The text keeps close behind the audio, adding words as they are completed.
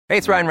Hey,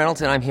 it's Ryan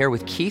Reynolds, and I'm here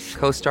with Keith,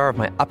 co-star of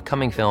my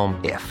upcoming film,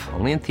 If,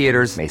 only in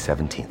theaters May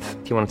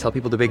 17th. Do you want to tell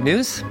people the big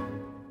news?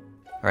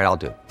 All right, I'll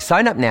do it.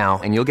 Sign up now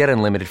and you'll get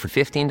unlimited for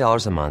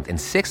 $15 a month and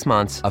 6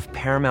 months of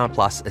Paramount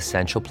Plus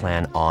Essential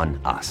Plan on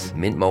us.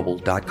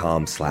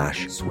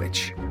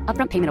 MintMobile.com/switch.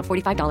 Upfront payment of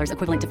 $45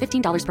 equivalent to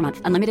 $15 per month.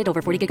 Unlimited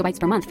over 40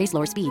 gigabytes per month. Face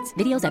lower speeds.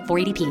 Videos at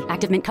 480p.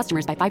 Active Mint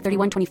customers by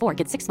 531.24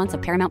 get 6 months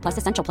of Paramount Plus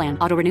Essential Plan.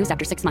 Auto renews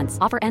after 6 months.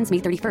 Offer ends May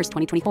 31st,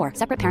 2024.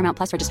 Separate Paramount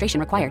Plus registration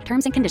required.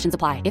 Terms and conditions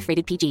apply if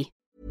rated PG.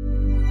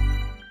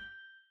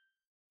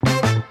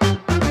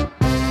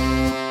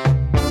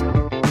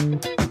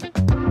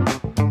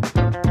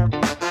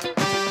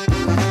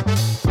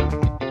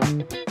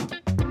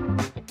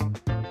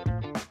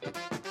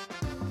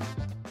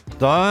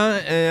 Da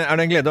det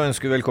en glede å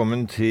ønske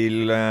velkommen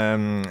til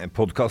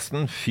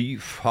podcasten Fy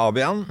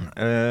Fabian.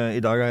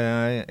 I dag har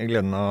jeg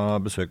gleden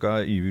av besøk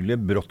av Julie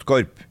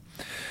Bråttkorp.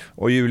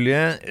 Og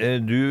Julie,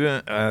 du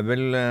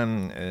vel,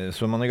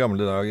 som man i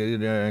gamle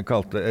dager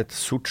kalte et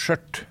sort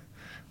skjørt.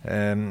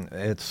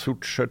 Et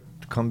sort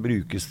skjørt kan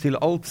brukes til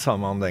alt, sa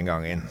man den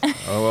gangen.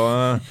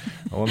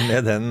 Og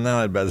med den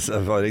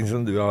arbeidserfaring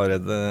som du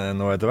har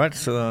nå etter hvert,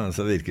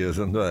 så virker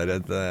det som du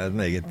et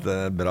meget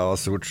bra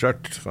sort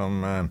skjørt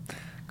som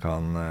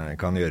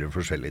kan gjøre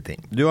forskjellige ting.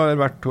 Du har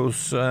vært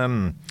hos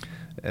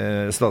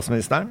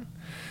statsministeren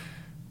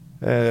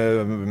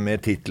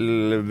med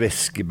titel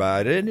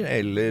Veskebærer,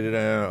 eller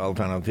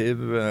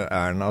alternativ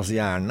Ernas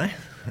hjerne.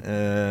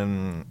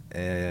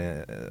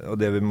 Og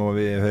det må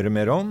vi høre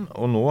mer om.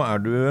 Og nå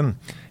du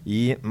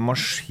i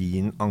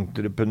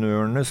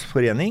Maskinentreprenørenes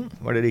forening,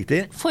 var det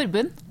riktig?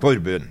 Forbund.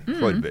 Forbund.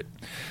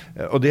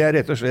 Og det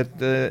rett og slett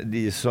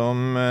de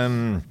som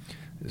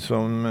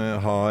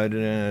har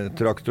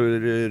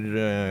traktorer,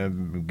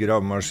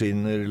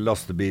 gravemaskiner,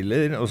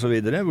 lastebiler og så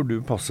videre, hvor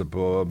du passer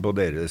på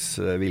deres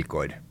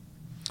vilkår.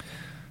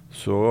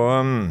 Så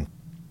nå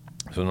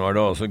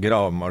det altså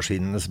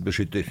gravemaskinenes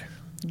beskytter.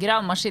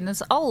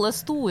 Gravemaskinens, alle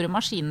store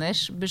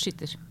maskiners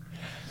beskytter.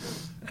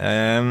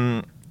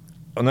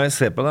 Og når jeg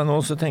ser på deg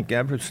nå, så tenker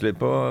jeg plutselig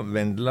på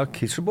Vendela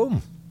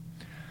Kirsebom.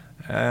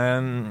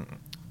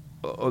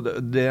 Og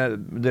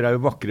dere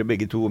jo vakre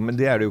begge to, men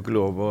det det jo ikke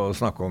lov å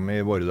snakke om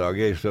i våre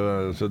dager,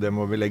 så det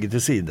må vi legge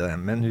til side.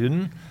 Men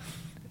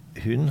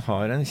hun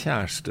har en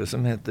kjæreste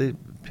som heter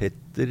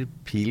Petter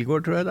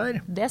Pilgaard, tror jeg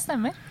det Det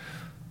stemmer.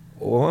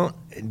 Og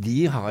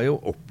de har jo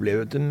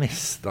opplevd det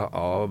meste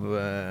av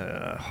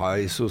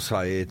high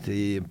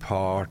society,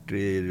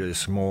 party,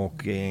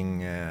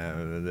 smoking,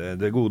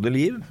 det gode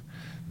liv.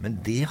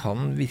 Men det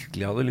han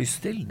virkelig hadde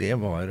lyst til, det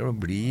var å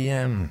bli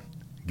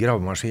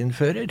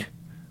gravemaskinfører.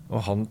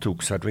 Og han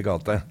tok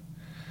sertifikatet.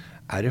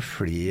 Det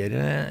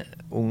flere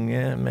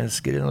unge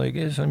mennesker i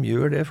Norge som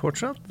gjør det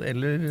fortsatt,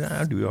 eller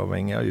du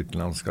avhengig av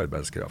utenlandsk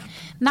arbeidskraft?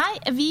 Nei,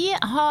 vi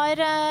har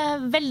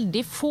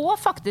veldig få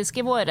faktisk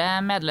i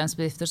våre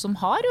medlemsbedrifter som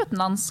har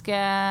utenlandsk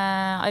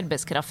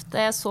arbeidskraft.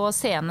 Jeg så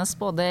senest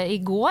både i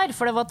går,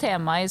 for det var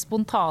tema i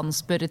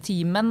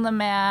spontanspørretimen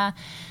med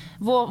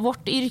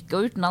vårt yrke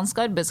og utenlandsk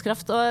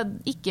arbeidskraft, og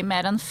ikke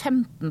mer enn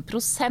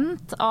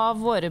 15% av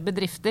våre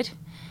bedrifter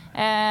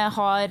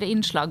har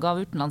innslag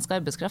av utenlandsk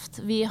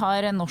arbeidskraft. Vi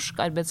har norsk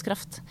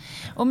arbeidskraft.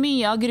 Og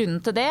mye av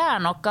grunnen til det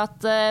nok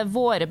at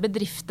våre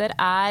bedrifter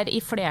i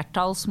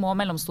flertall små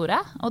og mellomstore,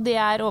 og det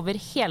over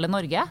hele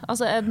Norge.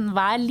 Altså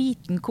hver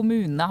liten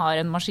kommune har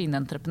en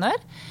maskinentreprenør,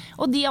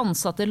 og de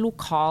ansatte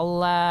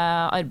lokal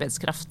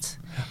arbeidskraft.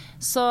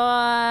 Så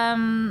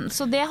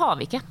det har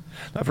vi ikke.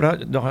 Nei, for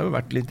det har jo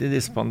vært litt i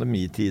disse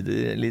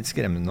pandemitider litt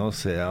skremmende å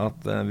se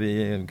at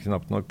vi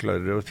knapt nok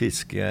klarer å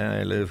fiske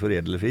eller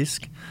foredle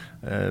fisk,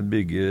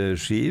 bygge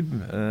skip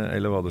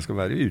eller hva det skal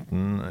være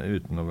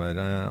uten å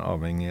være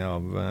avhengig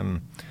av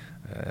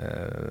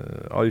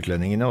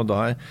utlendingene. Og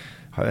da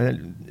har jeg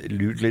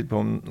lurt litt på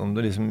om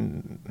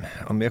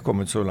vi har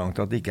kommet så langt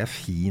at det ikke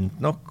fint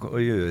nok å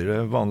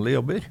gjøre vanlige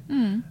jobber.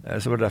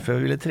 Så var det derfor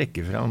jeg ville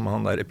trekke frem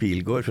han der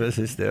Pilgaard, for jeg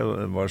synes det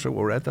var så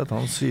ålreit at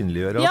han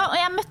synliggjør at... Ja, og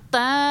jeg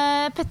møtte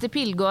Petter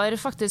Pilgaard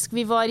faktisk,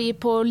 vi var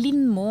på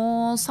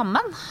Lindmo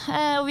sammen,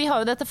 og vi har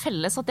jo det til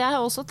felles at jeg har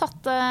også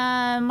tatt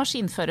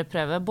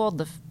maskinførerprøve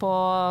både på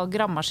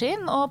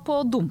gravemaskin og på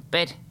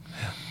dumper.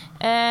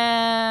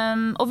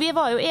 Og vi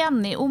var jo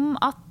enige om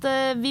at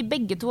vi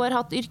begge to har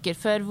hatt yrker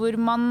før hvor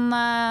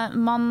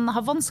man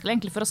har vanskelig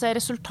egentlig for å se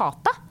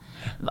resultatet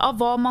av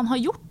hva man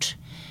har gjort.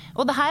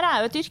 Og det her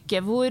jo et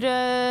yrke hvor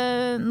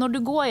når du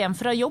går hjem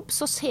fra jobb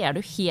så ser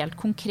du helt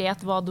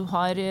konkret hva du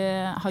har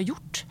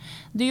gjort.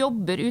 Du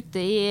jobber ute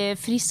i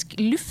frisk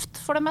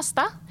luft for det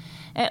meste.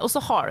 Og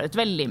så har du et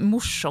veldig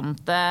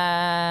morsomt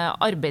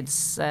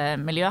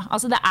arbeidsmiljø.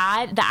 Altså det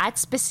et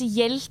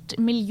spesielt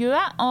miljø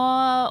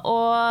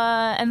og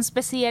en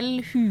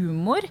spesiell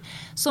humor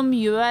som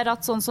gjør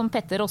at, sånn som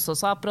Petter også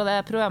sa på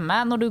det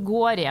programmet, når du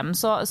går hjem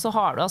så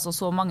har du altså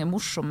så mange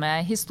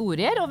morsomme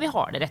historier, og vi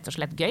har det rett og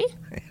slett gøy.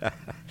 Ja,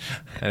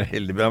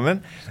 veldig bra,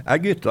 men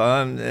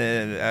gutta,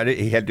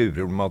 det helt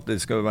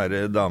uproblematisk å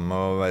være dame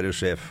og være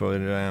sjef for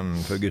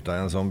gutta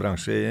i en sånn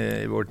bransje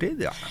i vår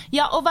tid? Ja,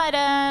 ja, å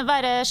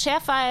være sjef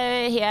sjef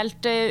er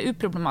helt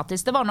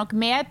uproblematisk. Det var nok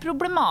mer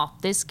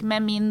problematisk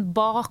med min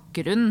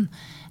bakgrunn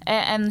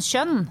enn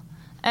kjønn.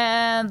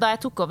 Da jeg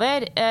tok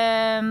over,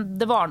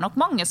 det var nok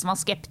mange som var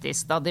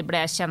skeptiske da de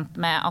ble kjent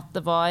med at det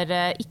var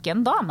ikke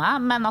en dame,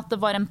 men at det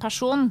var en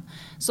person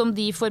som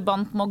de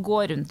forbandt med å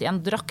gå rundt i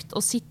en drakt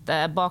og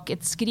sitte bak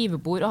et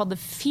skrivebord og hadde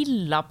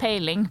filla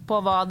peiling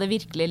på hva det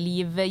virkelige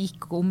liv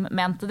gikk om,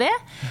 mente det,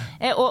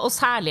 og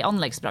særlig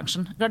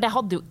anleggsbransjen. Det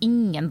hadde jo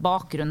ingen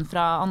bakgrunn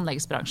fra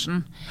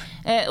anleggsbransjen.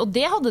 Og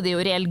det hadde de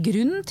jo reell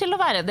grunn til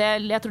å være.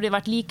 Jeg tror de har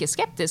vært like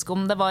skeptiske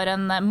om det var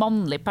en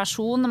mannlig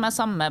person med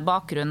samme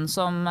bakgrunn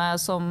som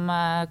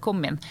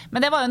kom inn.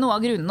 Men det var jo noe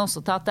av grunnen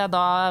også til at jeg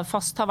da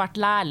fast har vært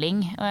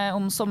lærling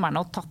om sommeren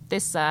og tatt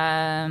disse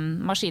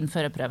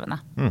maskinførerprøvene.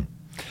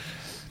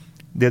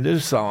 Det du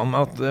sa om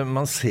at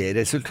man ser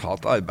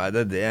resultat av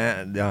arbeidet,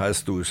 det har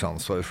jeg stor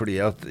sans for,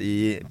 fordi at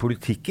i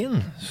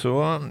politikken så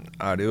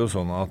er det jo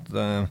sånn at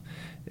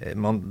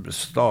man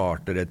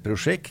starter et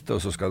prosjekt, og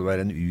så skal det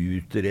være en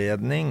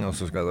utredning, og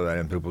så skal det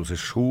være en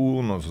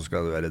proposisjon, og så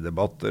skal det være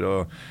debatter,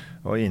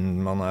 og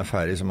innen man er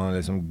ferdig så har man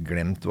liksom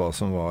glemt hva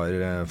som var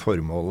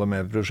formålet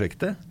med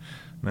prosjektet.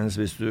 Mens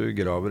hvis du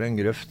graver en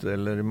grøft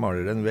eller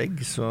maler en vegg,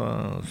 så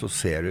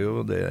ser du jo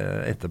det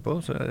etterpå.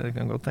 Så jeg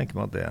kan godt tenke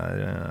meg at det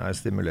er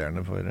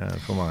stimulerende for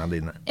mange av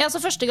dine. Ja, så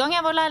første gang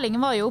jeg var lærling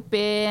var jo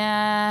oppe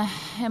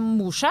i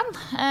Mosjøen.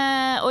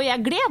 Og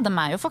jeg gleder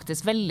meg jo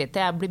faktisk veldig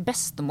til jeg blir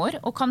bestemor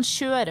og kan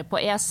kjøre på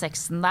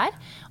E6-en der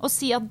og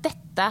si at dette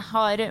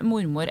har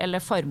mormor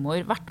eller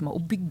farmor vært med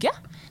å bygge.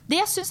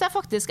 Det synes jeg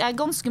faktisk er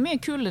ganske mye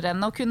kulere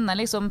enn å kunne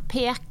liksom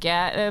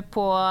peke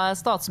på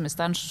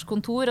statsministerens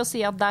kontor og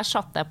si at der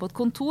satt jeg på et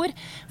kontor.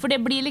 For det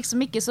blir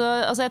liksom ikke så,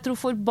 altså jeg tror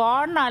for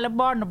barn eller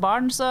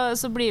barnebarn så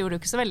blir det jo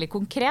ikke så veldig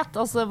konkret.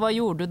 Altså hva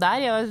gjorde du der?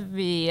 Ja,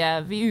 vi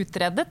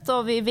utredet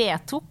og vi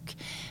vedtok.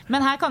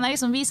 Men her kan jeg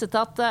liksom vise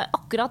til at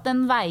akkurat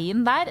den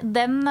veien der,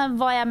 den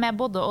var jeg med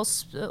både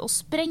å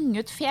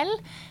sprenge ut fjell,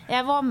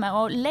 jeg var med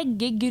å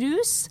legge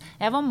grus,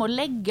 jeg var med å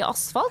legge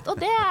asfalt, og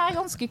det er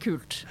ganske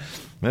kult.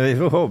 Men vi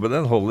får håpe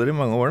den holder i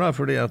mange år da,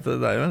 fordi at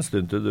det er jo en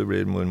stund til du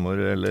blir mormor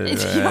eller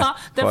farmor. Ja,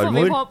 det får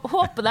vi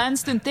håpe det en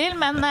stund til,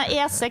 men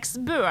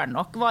E6 bør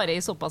nok vare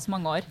i såpass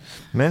mange år.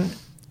 Men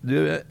du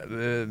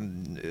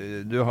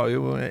har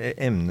jo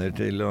emner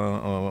til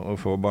å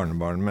få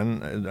barnebarn, men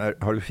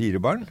har du 4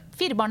 barn?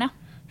 4 barn, ja.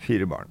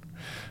 4 barn.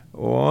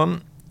 Og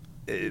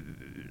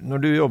når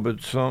du jobbet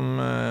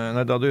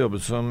da du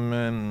jobbet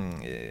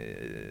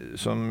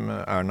som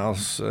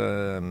Ernas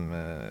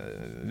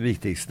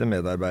viktigste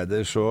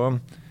medarbeider,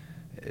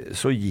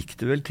 så gikk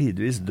det vel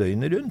tidvis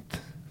døgnet rundt.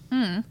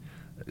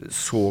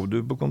 Sov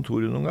du på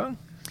kontoret noen gang?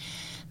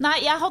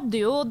 Nei,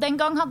 den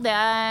gang hadde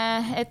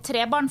jeg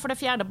 3 barn, for det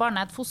 4.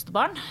 barnet er et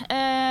fosterbarn.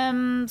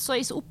 Så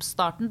i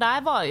oppstarten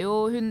der var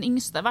jo hun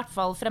yngste i hvert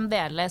fall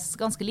fremdeles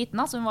ganske liten,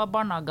 altså hun var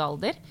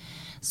barnehagealder.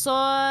 Så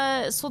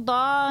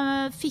da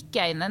fikk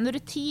jeg inn en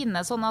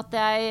rutine sånn at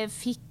jeg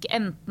fikk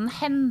enten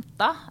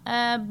hentet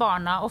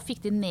barna og fikk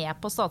de ned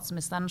på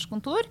statsministerens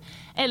kontor,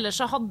 eller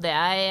så hadde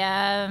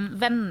jeg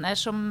venner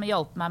som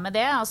hjalp meg med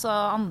det, altså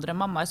andre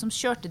mammaer som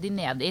kjørte de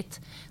ned dit.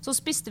 Så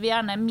spiste vi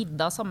gjerne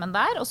middag sammen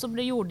der, og så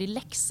gjorde de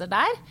lekser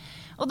der.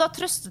 Og da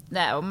trøstet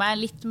jeg jo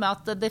meg litt med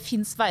at det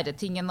finnes verre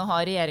ting enn å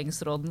ha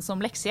regjeringsråden som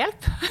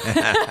leksehjelp.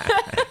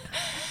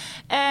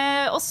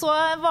 Og så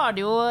var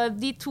det jo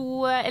de 2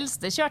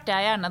 eldste kjørte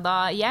jeg gjerne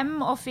da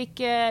hjem og fikk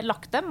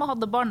lagt dem og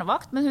hadde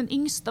barnevakt, men hun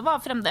yngste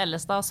var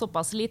fremdeles da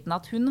såpass liten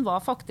at hun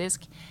var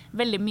faktisk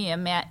veldig mye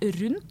med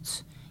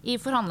rundt i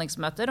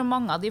forhandlingsmøter, og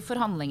mange av de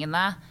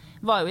forhandlingene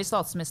var jo i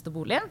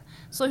statsministerboligen,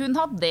 så hun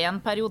hadde i en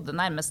periode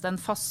nærmest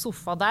en fast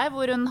sofa der,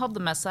 hvor hun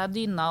hadde med seg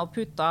dyna og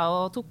puta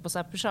og tok på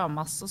seg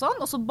pyjamas og sånn,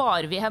 og så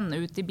bar vi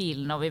henne ut i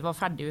bilen når vi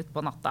var ferdig ut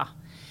på natta.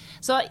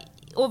 Så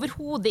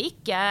overhodet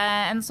ikke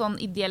en sånn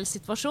ideell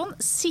situasjon.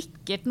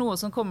 Sikkert noe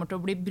som kommer til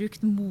å bli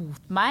brukt mot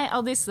meg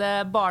av disse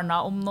barna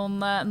om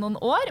noen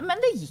år,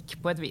 men det gikk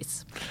på et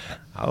vis.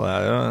 Ja, det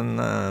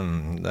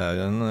er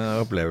jo en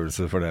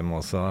opplevelse for dem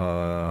også å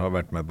ha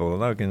vært med på det,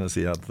 da. Kunne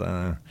si at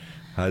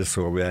her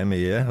sover jeg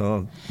mye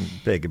og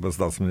peker på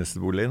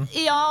statsministerboligen.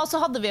 Ja, og så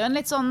hadde vi jo en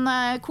litt sånn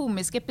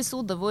komisk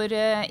episode hvor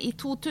i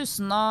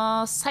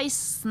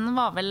 2016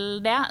 var vel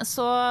det,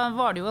 så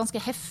var det jo ganske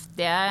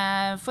heftige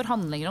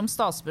forhandlinger om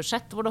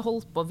statsbudsjett hvor det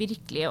holdt på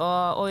virkelig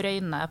å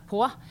røyne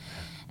på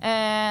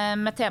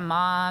med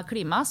tema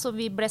klima, så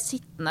vi ble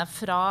sittende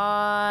fra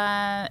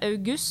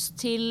august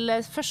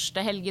til første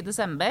helg i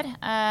desember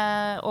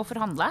og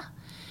forhandle.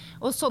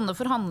 Og sånne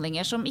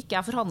forhandlinger som ikke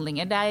er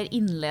forhandlinger, det er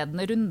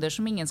innledende runder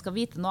som ingen skal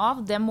vite noe av,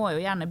 det må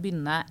jo gjerne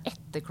begynne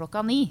etter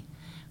 9:00.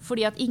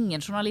 Fordi at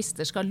ingen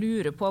journalister skal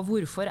lure på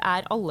hvorfor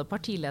er alle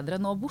partiledere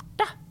nå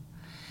borte.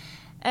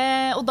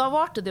 Og da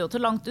varte det jo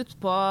til langt ut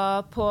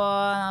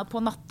på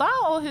natta,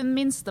 og hun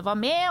minste var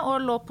med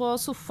og lå på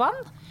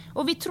sofaen.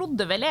 Og vi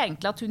trodde vel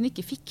egentlig at hun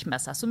ikke fikk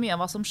med seg så mye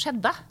av hva som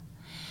skjedde.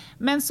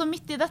 Men så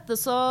midt i dette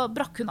så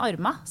brakk hun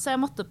armen, så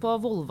jeg måtte på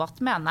Volvat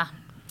med henne.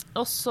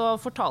 Og så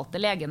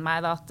fortalte legen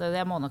meg da at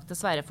jeg må nok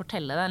dessverre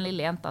fortelle den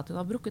lille jenta at hun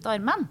har brukket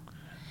armen.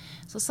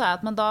 Så sa jeg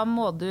at men da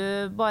må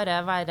du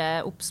bare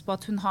være obs på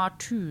at hun har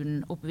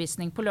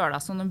turnoppvisning på lørdag,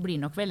 så hun blir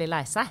nok veldig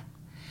lei seg.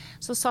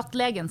 Så satt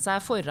legen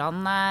seg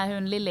foran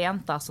hun lille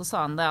jenta, så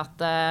sa han det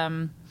at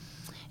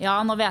ja,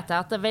 nå vet jeg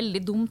at det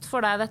veldig dumt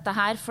for deg dette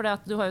her, for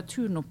du har jo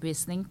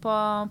turnoppvisning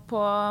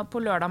på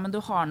lørdag, men du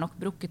har nok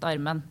brukket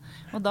armen.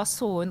 Og da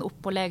så hun opp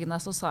på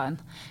legene, så sa hun,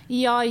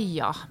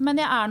 ja,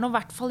 men jeg nå I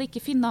hvert fall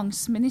ikke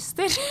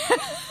finansminister.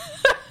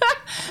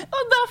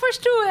 Og da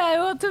forstod jeg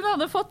jo at hun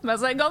hadde fått med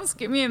seg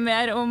ganske mye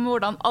mer om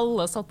hvordan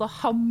alle satt og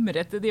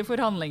hamret I de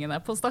forhandlingene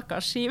på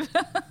stakkars Skiv.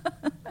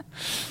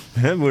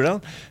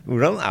 Hvordan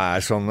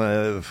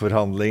sånne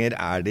forhandlinger?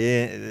 De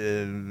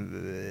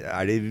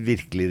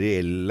virkelig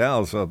reelle?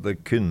 Altså at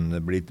det kunne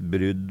blitt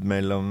brudd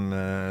mellom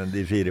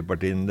de fire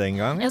partiene den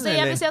gang? Altså,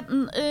 jeg vil si at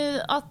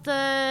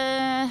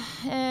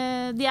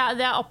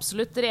det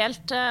absolutt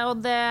reelt.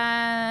 Og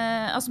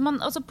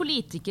altså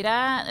politikere,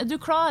 du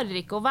klarer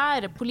ikke å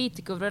være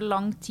politiker over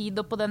lang tid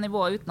og på det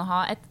nivået uten å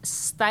ha et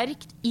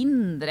sterkt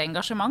indre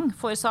engasjement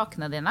for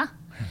sakene dine.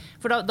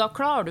 For da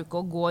klarer du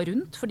ikke å gå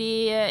rundt,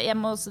 fordi jeg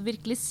må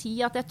virkelig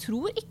si at jeg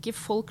tror ikke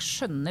folk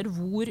skjønner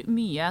hvor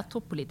mye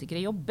toppolitikere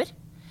jobber.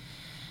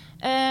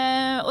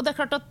 Og det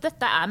klart at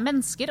dette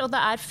mennesker, og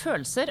det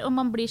følelser, og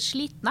man blir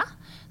slitne.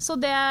 Så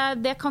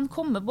det kan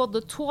komme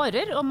både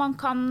tårer, og man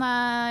kan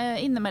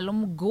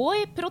innimellom gå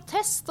I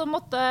protest og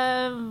måtte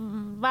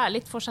være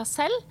litt for seg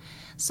selv.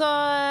 Så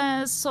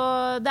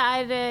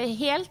det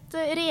helt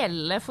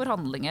reelle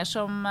forhandlinger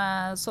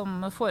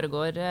som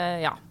foregår,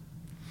 ja.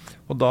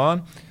 Og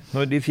da,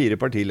 når de fire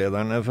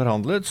partilederne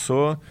forhandlet,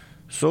 så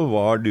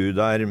var du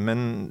der,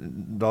 men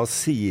da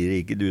sier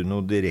ikke du noe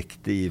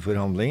direkte I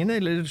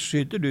forhandlingene, eller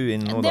skyter du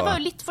inn noe da? Det var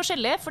jo litt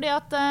forskjellig, fordi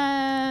at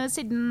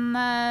siden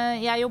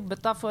jeg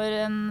jobbet da for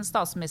en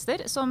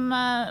statsminister som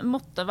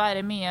måtte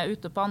være mye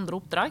ute på andre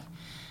oppdrag,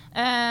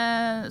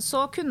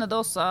 så kunne det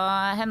også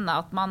hende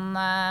at man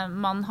har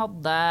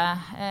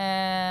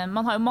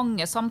jo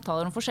mange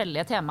samtaler om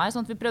forskjellige temaer,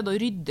 sånn at vi prøvde å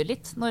rydde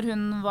litt når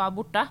hun var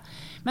borte.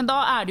 Men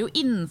da det jo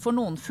innenfor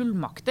noen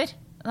fullmakter,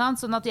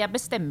 sånn at jeg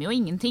bestemmer jo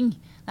ingenting.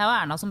 Det jo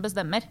Erna som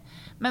bestemmer.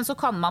 Men så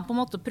kan man på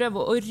en måte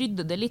prøve å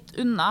rydde det litt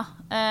unna,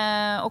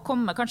 og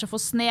kanskje få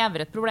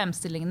snevret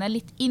problemstillingene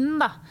litt inn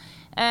da.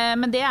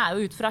 Men det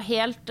jo ut fra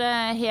helt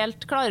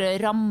klare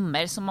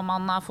rammer som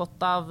man har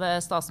fått av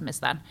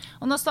statsministeren.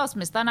 Og når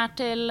statsministeren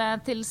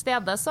til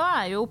stede, så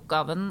jo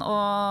oppgaven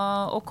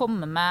å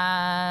komme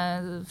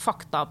med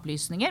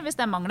faktaopplysninger hvis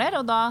det mangler,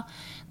 og da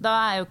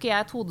jo ikke jeg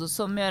et hode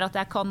som gjør at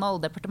jeg kan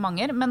alle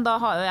departementer, men da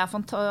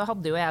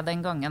hadde jo jeg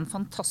den gangen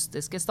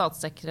fantastiske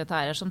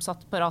statssekretærer som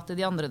satt parat I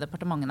de andre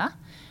departementene,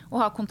 og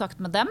ha kontakt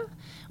med dem.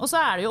 Og så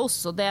det jo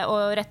også det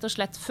å rett og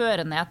slett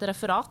føre ned et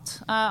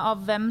referat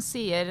av hvem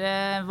sier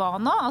hva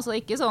nå, altså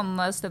ikke sånn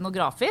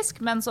stenografisk,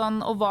 men sånn,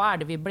 og hva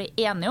det vi ble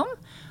enige om,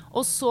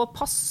 og så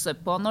passe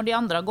på når de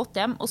andre har gått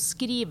hjem og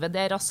skrive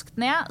det raskt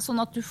ned, sånn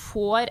at du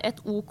får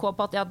et OK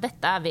på at ja,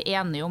 dette vi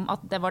enige om,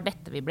 at det var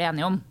dette vi ble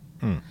enige om.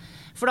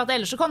 For at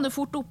ellers så kan du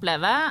fort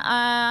oppleve,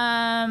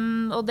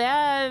 og det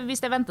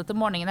hvis jeg venter til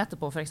morgenen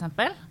etterpå for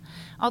eksempel,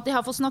 at de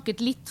har fått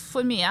snakket litt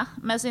for mye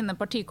med sine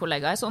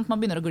partikollegaer, sånn at man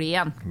begynner å gli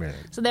igjen.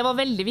 Så det var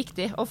veldig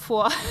viktig å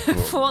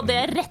få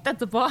det rett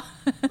etterpå.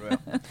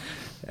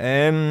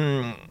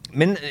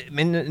 Men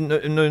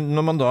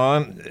når man da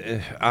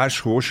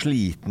så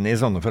sliten I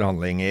sånne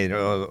forhandlinger,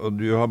 og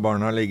du har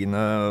barna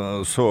liggende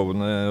og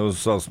sovende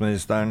hos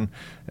statsministeren,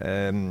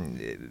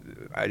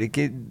 det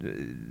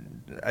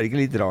ikke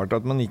litt rart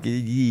at man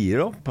ikke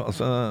gir opp?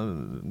 Altså,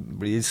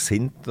 blir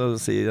sint og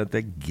sier at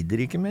jeg gidder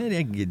ikke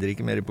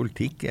mer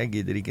politikk, jeg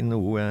gidder ikke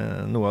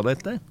noe av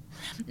dette?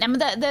 Nei, men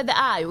det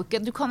jo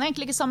ikke, du kan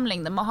egentlig ikke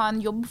sammenligne det med å ha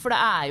en jobb, for det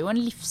jo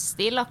en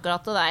livsstil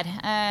akkurat det der.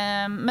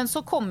 Men så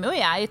kom jo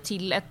jeg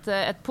til et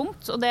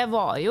punkt, og det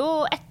var jo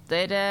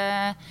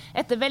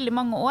etter veldig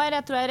mange år.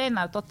 Jeg tror jeg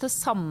regnet ut at til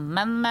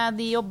sammen med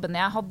de jobbene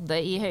jeg hadde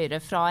I Høyre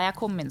fra jeg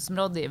kom inn som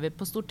rådgiver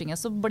på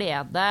Stortinget, så ble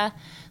det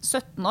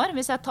 17 år,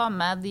 hvis jeg tar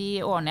med de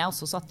årene jeg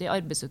også satt I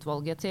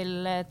arbeidsutvalget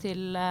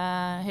til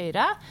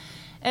Høyre.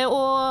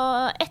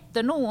 Og etter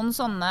noen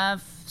sånne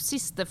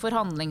siste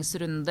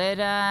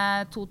forhandlingsrunder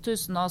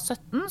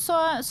 2017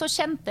 så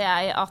kjente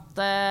jeg at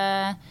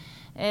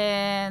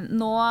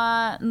nå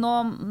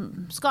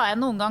skal jeg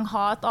noen gang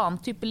ha et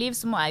annet type liv,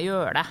 så må jeg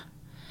gjøre det.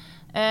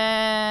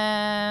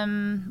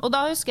 Og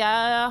da husker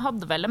jeg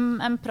hadde vel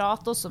en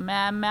prat også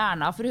med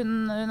Erna, for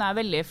hun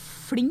veldig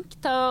flink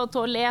til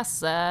å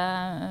lese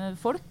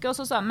folk, og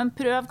så sa jeg, men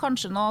prøv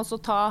kanskje nå å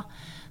ta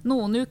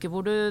noen uker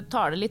hvor du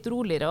tar det litt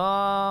roligere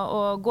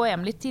og går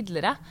hjem litt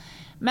tidligere.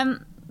 Men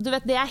du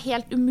vet, det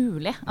helt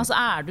umulig. Altså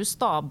du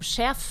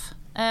stabssjef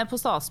på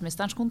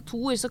statsministerens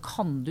kontor, så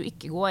kan du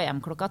ikke gå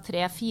hjem klokka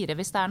 3-4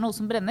 hvis det noe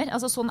som brenner.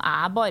 Altså sånn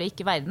bare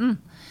ikke verden.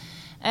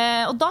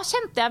 Og da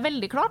kjente jeg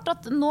veldig klart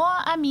at nå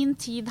min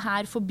tid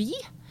her forbi,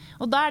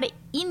 og da det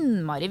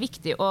innmari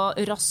viktig å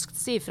raskt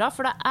si fra,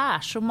 for det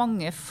så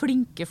mange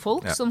flinke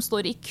folk som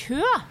står I kø.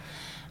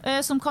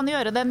 som kan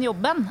gjøre den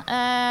jobben.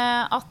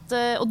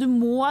 Og du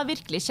må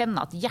virkelig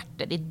kjenne at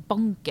hjertet ditt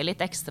banker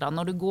litt ekstra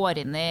når du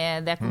går inn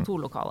i det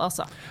kontorlokalet.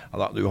 Altså. Ja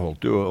da, du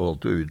holdt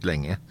jo ut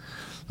lenge.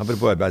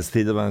 Apropos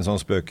arbeidstid, det var en sånn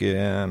spøk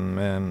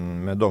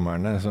med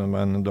dommerne, som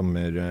var en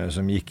dommer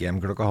som gikk hjem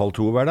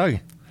 1:30 hver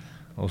dag.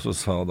 Og så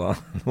sa da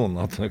noen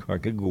at du kan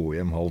ikke gå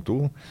hjem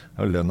 1:30,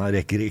 og lønna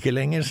rekker ikke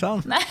lenger, sa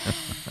han.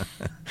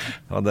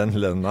 Og den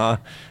lønna,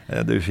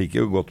 du fikk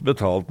jo godt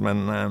betalt,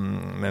 men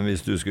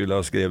hvis du skulle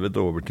ha skrevet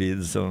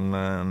overtid som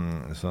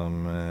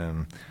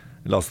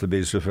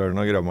lastebilsjåføren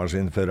og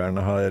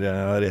gravemaskinførerne har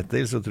rett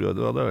til, så tror jeg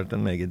du hadde vært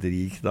en meget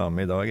rik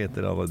dame i dag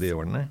etter alle de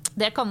årene.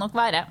 Det kan nok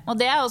være. Og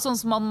det jo sånn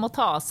som man må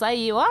ta seg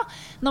i også,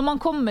 når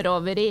man kommer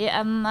over i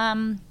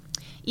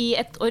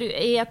et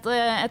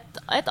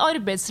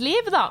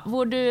arbeidsliv da,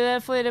 hvor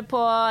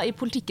i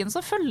politikken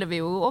så følger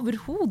vi jo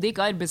overhodet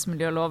ikke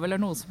arbeidsmiljølov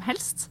eller noe som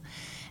helst.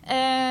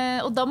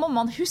 Og da må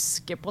man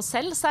huske på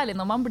selv, særlig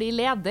når man blir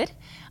leder,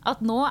 at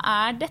nå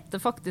dette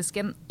faktisk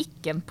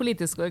ikke en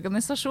politisk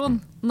organisasjon.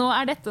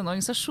 Nå dette en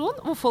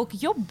organisasjon hvor folk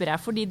jobber her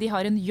fordi de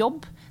har en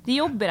jobb. De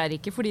jobber her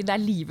ikke fordi det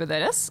livet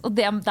deres. Og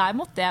der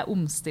måtte jeg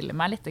omstille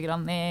meg litt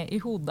grann i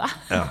hodet.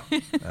 Ja.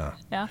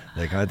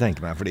 Det kan jeg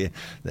tenke meg, fordi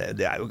det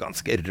jo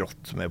ganske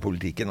rått med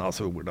politikken.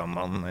 Altså hvordan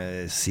man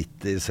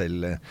sitter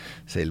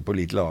selv på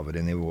litt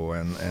lavere nivå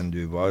enn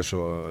du var,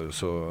 så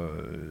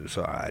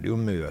det jo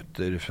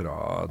møter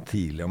fra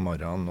tidlig om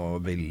morgenen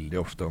og veldig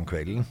ofte om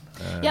kvelden.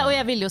 Ja, og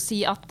jeg vil jo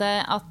si at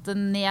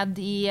ned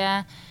i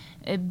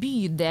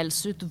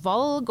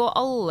bydelsutvalg og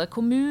alle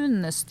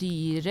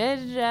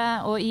kommunestyrer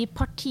og i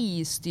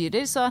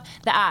partistyrer, så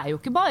det jo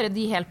ikke bare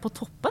de helt på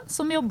toppen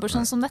som jobber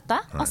sånn som dette.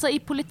 Altså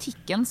i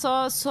politikken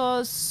så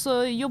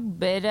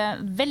jobber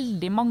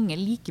veldig mange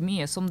like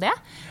mye som det,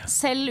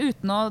 selv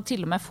uten å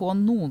til og med få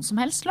noen som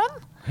helst lønn.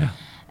 Ja.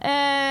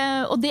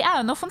 Og det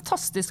jo noe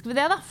fantastisk ved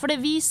det da, for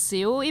det viser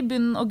jo i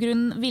bunn og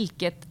grunn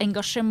hvilket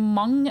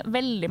engasjement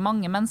veldig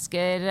mange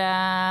mennesker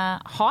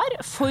har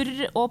for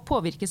å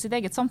påvirke sitt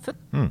eget samfunn.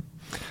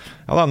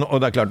 Ja da, og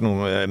det klart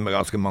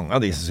ganske mange av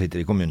de som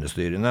sitter i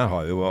kommunestyrene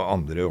har jo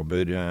andre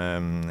jobber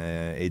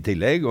i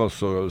tillegg, og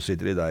så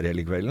sitter de der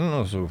hele kvelden,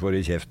 og så får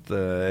de kjeft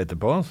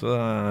etterpå,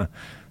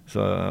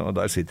 og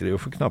der sitter de jo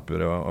for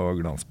knapper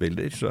og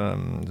glansbilder, så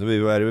vi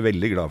jo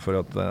veldig glad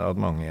for at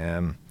mange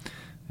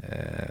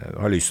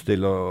har lyst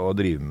til å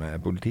drive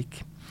med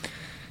politikk.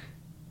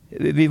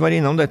 Vi var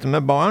innom dette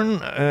med barn.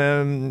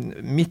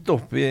 Midt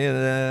oppi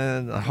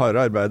det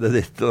harde arbeidet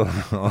ditt og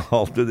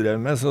alt du drev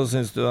med, så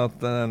synes du at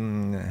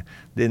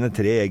dine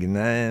 3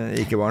 egne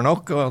ikke var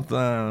nok, og at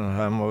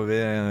her må vi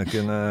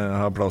kunne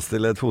ha plass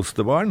til et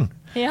fosterbarn.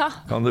 Ja.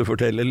 Kan du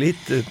fortelle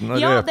litt uten å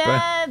røpe?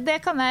 Ja, det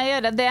kan jeg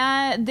gjøre. Det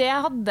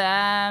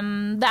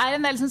en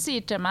del som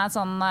sier til meg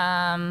sånn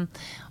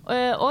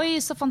oi,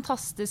 så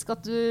fantastisk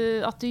at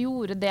du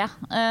gjorde det.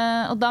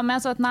 Og da må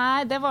jeg si at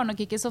nei, det var nok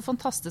ikke så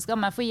fantastisk av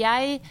meg, for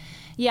jeg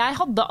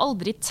hadde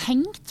aldri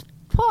tenkt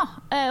på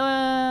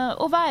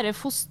å være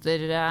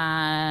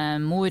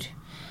fostermor.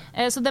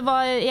 Så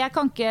jeg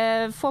kan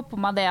ikke få på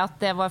meg det at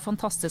det var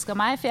fantastisk av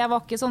meg, for jeg var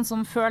ikke sånn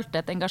som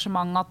følte et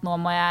engasjement at nå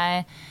må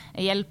jeg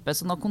hjelpe,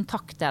 så nå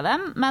kontakter jeg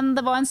dem. Men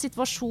det var en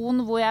situasjon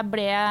hvor jeg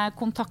ble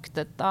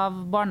kontaktet av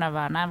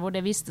barnevernet, hvor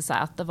det viste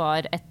seg at det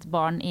var et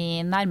barn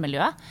i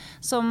nærmiljøet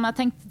som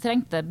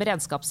trengte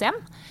beredskapshjem.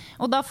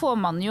 Og da får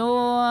man jo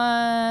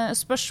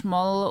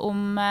spørsmål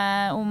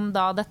om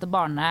da dette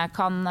barnet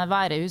kan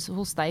være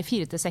hos deg i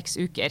 4 til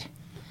 6 uker.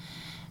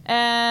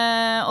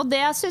 Og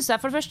det synes jeg,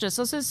 for det første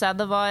så synes jeg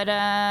det var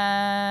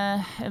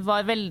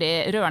veldig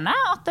rørende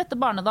at dette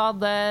barnet da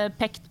hadde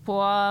pekt på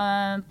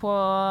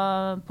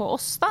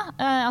oss da,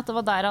 at det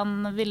var der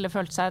han ville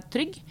følt seg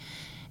trygg.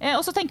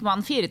 Og så tenker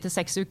man 4 til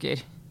 6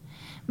 uker.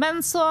 Men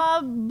så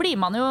blir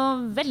man jo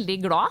veldig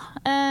glad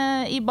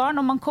i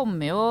barn, og man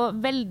kommer jo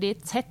veldig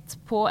tett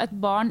på et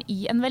barn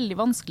i en veldig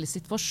vanskelig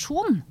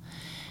situasjon.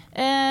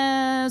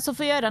 Så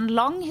for å gjøre en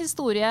lang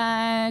historie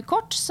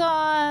kort, så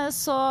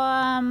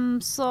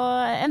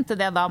endte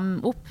det da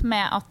opp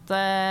med at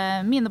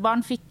mine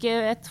barn fikk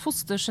et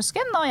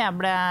fostersøsken, og jeg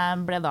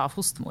ble da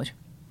fostermor.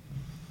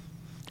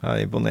 Ja,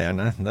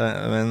 imponerende.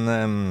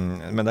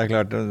 Men det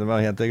klart, det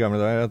var helt i gamle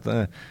dager at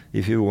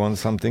if you want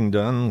something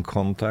done,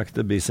 contact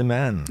a busy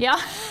man. Ja.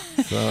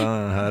 Så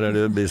her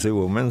du busy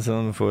woman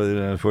som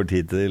får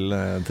tid til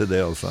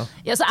det også.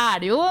 Ja, så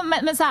det jo,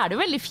 men så det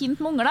jo veldig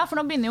fint med unger da,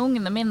 for nå begynner jo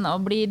ungene mine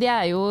å bli, de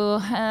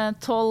jo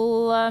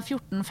 12,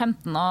 14,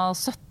 15 og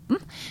 17.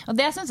 Og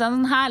det synes jeg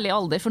en herlig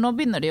alder, for nå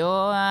begynner det jo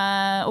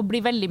å bli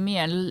veldig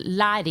mye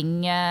læring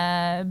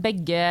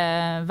begge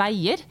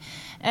veier.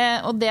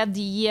 Og det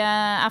de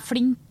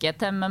flinke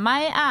til med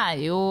meg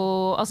jo,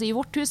 altså i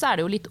vårt hus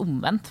det jo litt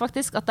omvendt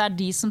faktisk, at det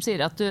de som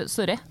sier at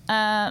sorry,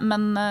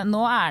 men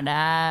nå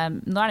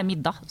det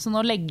middag, så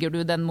nå legger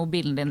du den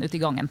mobilen din ut i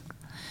gangen.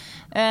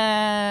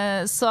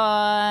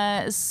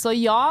 Så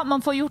ja,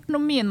 man får gjort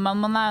noe mye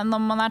når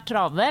man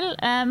travel,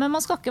 men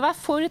man skal ikke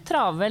være for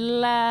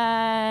travel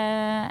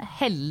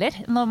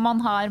heller når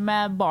man har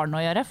med barn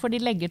å gjøre, for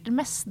de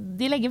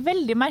legger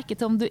veldig merke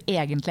til om du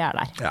egentlig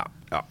der. Ja,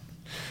 ja.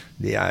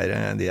 De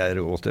er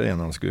råd til å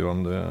gjennomskue om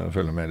du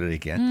følger med eller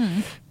ikke.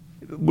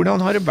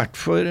 Hvordan har det vært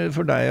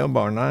for deg og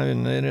barna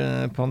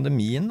under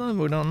pandemien da?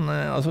 Hvordan,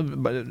 altså,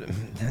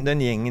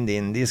 den gjengen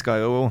din, de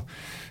skal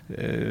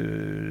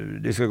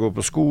gå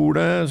på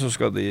skole, så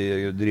skal de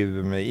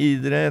drive med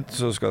idrett,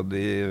 så skal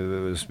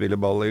de spille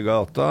ball i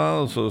gata,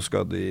 og så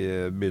skal de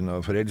begynne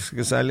å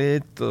forelske seg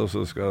litt, og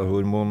så skal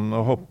hormonene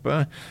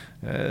hoppe.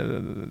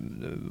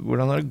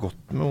 Hvordan har det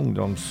gått med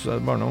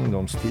barne- og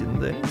ungdomstiden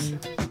deres?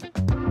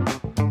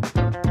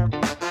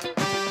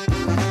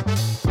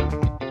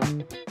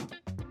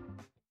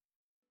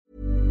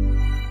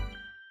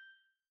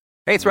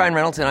 Hey, it's Ryan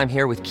Reynolds, and I'm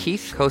here with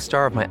Keith,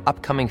 co-star of my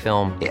upcoming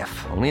film,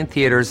 If, only in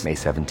theaters May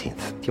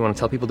 17th. Do you want to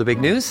tell people the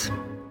big news?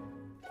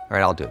 All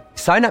right, I'll do it.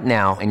 Sign up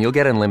now and you'll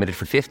get unlimited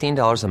for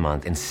 $15 a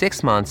month and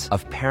 6 months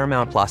of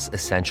Paramount Plus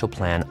Essential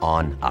Plan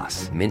on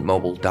us.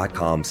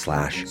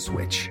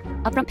 Mintmobile.com/switch.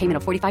 Upfront payment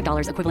of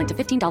 $45 equivalent to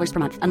 $15 per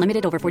month.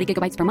 Unlimited over 40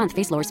 gigabytes per month.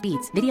 Face lower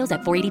speeds. Videos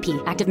at 480p.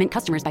 Active Mint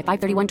customers by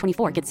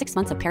 531.24 get 6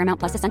 months of Paramount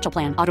Plus Essential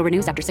Plan. Auto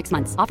renews after 6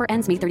 months. Offer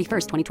ends May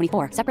 31st,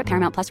 2024. Separate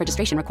Paramount Plus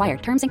registration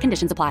required. Terms and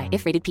conditions apply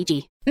if rated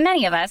PG.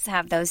 Many of us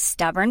have those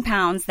stubborn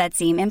pounds that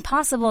seem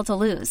impossible to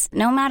lose,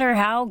 no matter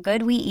how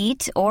good we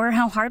eat or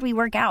how hard we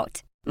work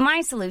out.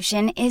 My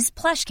solution is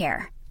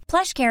PlushCare.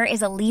 PlushCare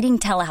is a leading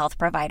telehealth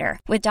provider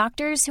with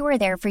doctors who are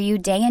there for you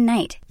day and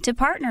night to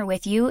partner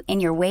with you in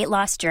your weight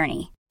loss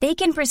journey. They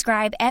can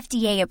prescribe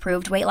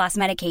FDA-approved weight loss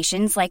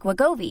medications like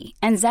Wegovy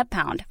and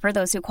Zepbound for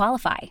those who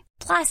qualify.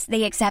 Plus,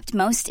 they accept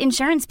most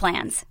insurance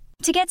plans.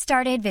 To get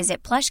started,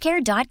 visit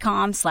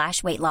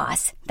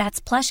plushcare.com/weightloss.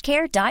 That's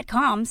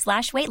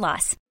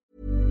plushcare.com/weightloss.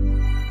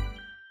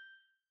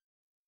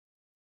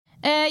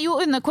 Jo,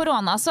 under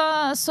korona så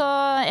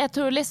jeg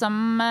tror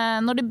liksom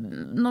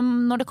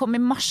når det kom i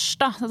mars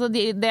da, altså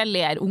det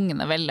ler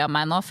ungene veldig av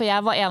meg nå, for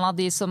jeg var en av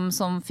de som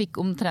fikk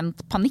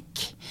omtrent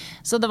panikk.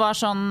 Så det var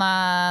sånn,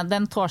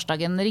 den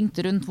torsdagen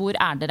ringte rundt, hvor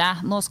dere?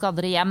 Nå skal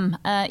dere hjem.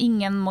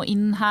 Ingen må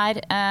inn her.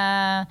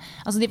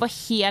 Altså de var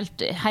helt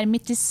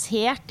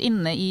hermetisert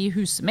inne i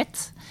huset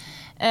mitt.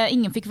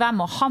 Ingen fikk være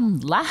med å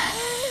handle.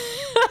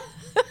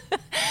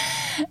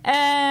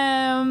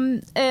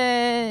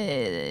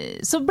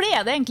 Så ble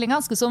det egentlig en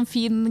ganske sånn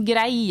fin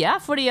greie,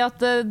 fordi at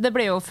det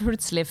ble jo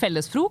plutselig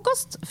felles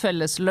frokost,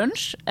 felles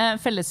lunsj,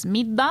 felles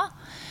middag.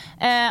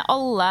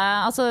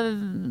 Altså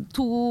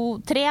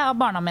 3 av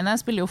barna mine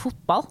spiller jo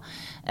fotball,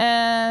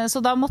 så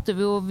da måtte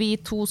vi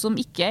 2 som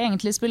ikke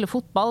egentlig spiller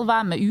fotball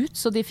være med ut,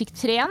 så de fikk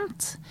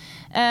trent.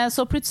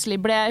 Så plutselig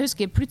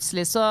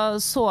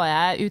så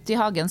jeg ut i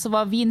hagen, så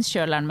var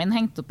vinkjøleren min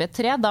hengt opp i et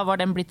tre, da var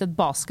den blitt et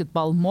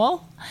basketballmål.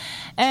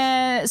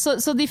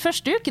 Så de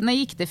første ukene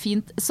gikk det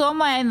fint. Så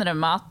må jeg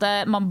innrømme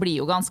at man blir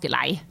jo ganske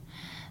lei.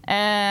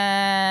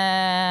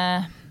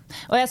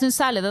 Og jeg synes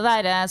særlig det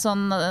der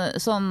sånn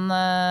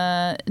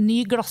ny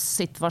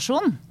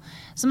glass-situasjon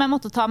som jeg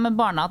måtte ta med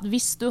barna, at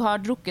hvis du har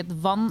drukket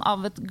vann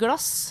av et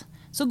glass,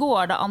 så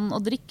går det an å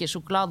drikke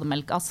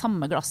sjokolademelk av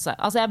samme glasset.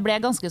 Altså jeg ble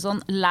ganske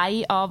sånn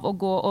lei av å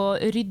gå og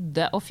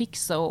rydde og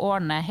fikse og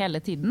ordne hele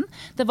tiden.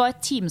 Det var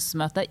et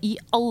Teams-møte i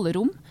alle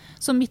rom.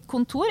 Så mitt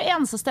kontor,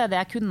 eneste stedet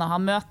jeg kunne ha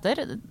møter,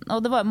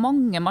 og det var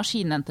mange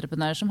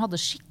maskinentreprenører som hadde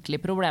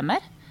skikkelig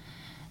problemer,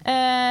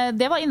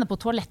 det var inne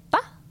på toalettet.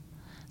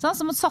 Så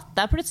man satt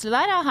der plutselig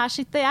der, ja, her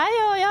sitter jeg,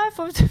 og jeg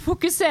får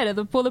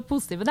fokusere på det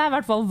positive. Det er i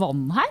hvert fall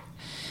vann her.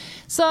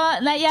 Så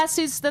nei, jeg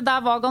synes det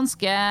der var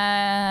ganske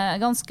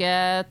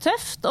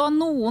tøft, og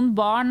noen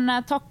barn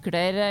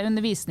takler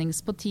undervisning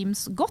på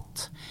Teams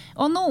godt,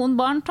 og noen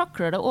barn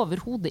takler det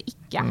overhodet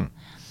ikke.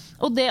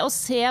 Og det å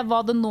se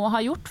hva det nå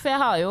har gjort, for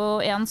jeg har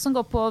jo en som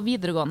går på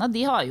videregående,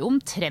 de har jo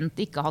omtrent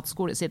ikke hatt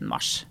skole siden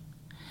mars.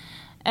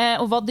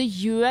 Og hva det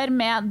gjør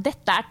med,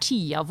 dette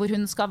tida hvor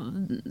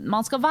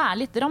man skal være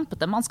litt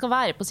rampete, man skal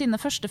være på sine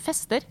første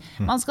fester,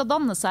 man skal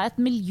danne seg et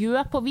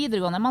miljø på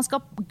videregående, man skal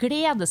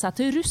glede seg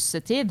til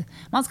russetid,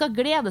 man skal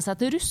glede seg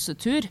til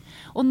russetur,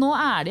 og nå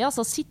de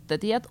altså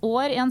sittet i et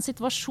år i en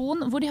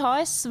situasjon hvor de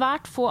har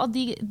svært få av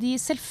de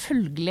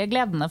selvfølgelige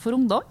gledene for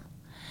ungdom.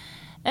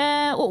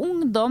 Og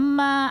ungdom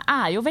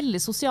jo veldig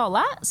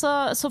sosiale,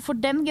 så for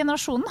den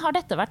generasjonen har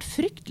dette vært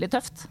fryktelig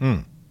tøft.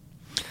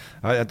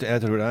 Ja, jeg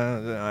tror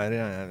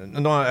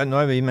nå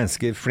vi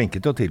mennesker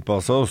flinke til å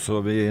tilpasse oss,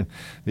 og vi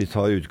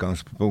tar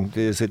utgangspunkt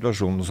i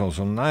situasjonen sånn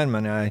som den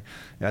men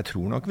jeg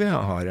tror nok vi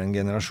har en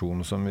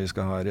generasjon som vi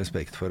skal ha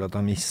respekt for at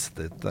har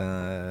mistet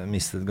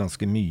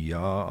ganske mye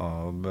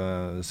av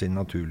sin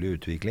naturlige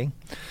utvikling.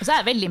 Og så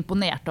jeg veldig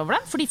imponert over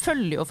det, for de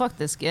følger jo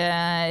faktisk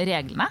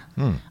reglene.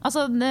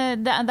 Altså,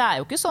 det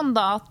jo ikke sånn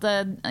da at,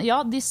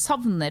 ja, de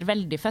savner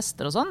veldig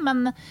fester og sånn,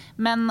 men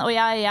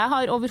jeg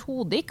har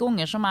overhodet ikke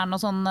unger som noe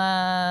sånn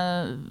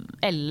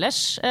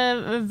ellers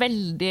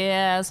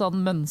veldig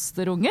sånn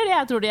mønsterunger.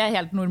 Jeg tror de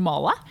helt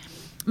normale.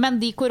 Men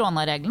de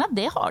koronareglene,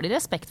 det har de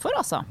respekt for,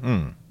 altså.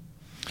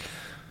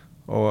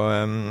 Og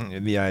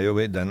vi jo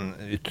i den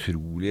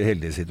utrolig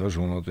heldige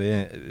situasjonen at vi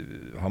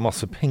har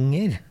masse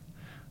penger.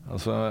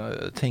 Altså,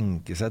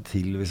 tenke seg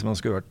til hvis man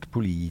skulle vært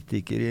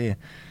politiker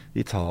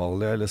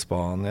Italia eller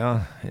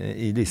Spania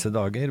i disse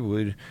dager,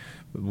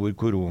 hvor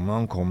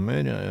koronaen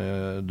kommer,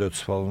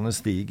 dødsfallene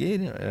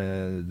stiger,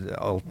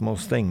 alt må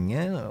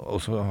stenge,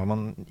 og så har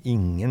man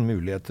ingen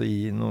mulighet til å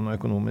gi noen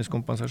økonomisk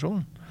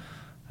kompensasjon.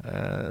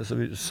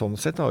 Sånn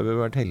sett har vi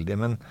vært heldige,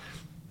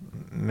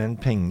 men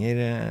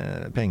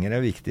penger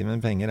viktig,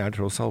 men penger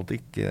tross alt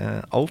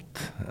ikke alt.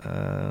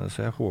 Så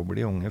jeg håper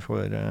de unge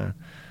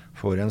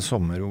får en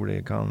sommer hvor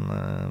de kan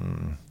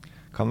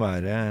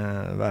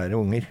være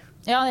unger.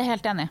 Ja, jeg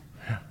helt enig.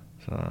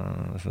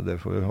 Så det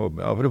får vi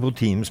håpe. Apropos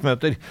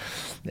Teams-møter,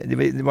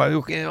 det var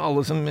jo ikke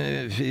alle som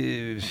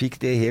fikk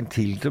det helt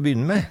til å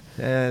begynne med.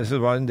 Så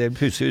det var en del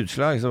pussige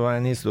utslag. Så var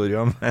det en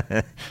historie om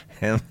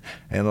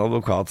en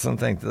advokat som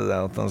tenkte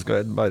at han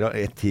skulle bare ha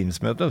ett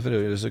Teams-møte, for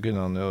øvrig så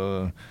kunne han jo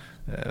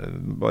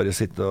bare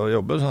sitte og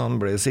jobbe, så han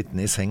ble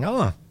sittende i senga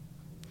da.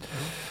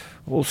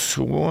 Og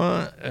så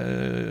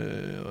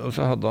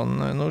hadde han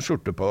noe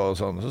skjorte på og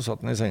sånn, så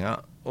satt han i senga.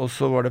 Og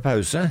så var det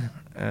pause,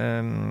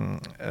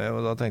 og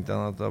da tenkte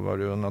han at da var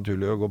det jo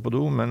naturlig å gå på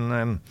do, men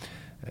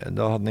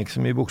da hadde han ikke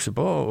så mye bukse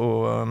på,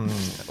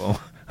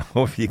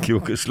 og fikk jo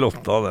ikke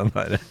slått av den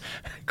der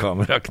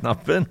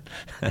kameraknappen.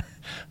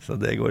 Så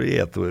det går i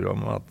et ord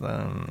om at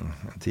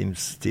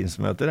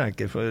Teams-møter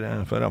ikke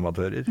for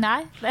amatører.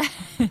 Nei,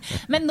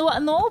 men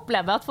nå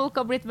opplever jeg at folk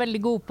har blitt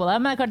veldig gode på det,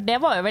 men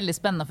det var jo veldig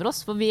spennende for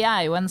oss, for vi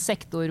jo en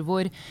sektor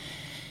hvor,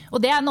 og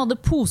det noe av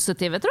det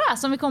positive, tror jeg,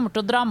 som vi kommer til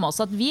å dra med oss,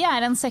 at vi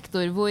en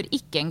sektor hvor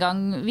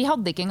vi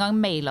hadde ikke engang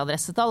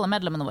mailadresse til alle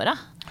medlemmene våre.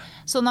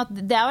 Sånn at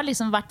det har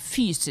liksom vært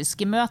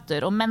fysiske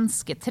møter og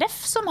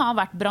mennesketreff som har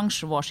vært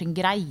bransjen vår sin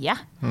greie.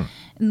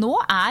 Nå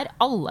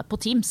alle på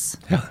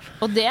Teams,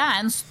 og det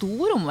en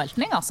stor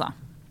omveltning, altså.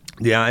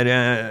 Det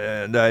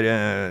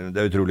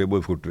utrolig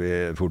hvor fort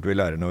vi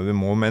lærer når vi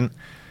må, men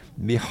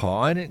vi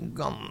har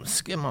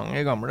ganske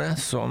mange gamle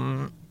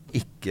som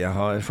ikke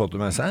har fått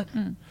det med seg.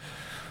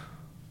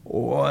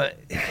 Og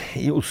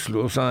i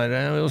Oslo så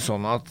det jo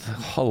sånn at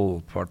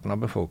halvparten av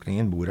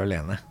befolkningen bor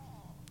alene.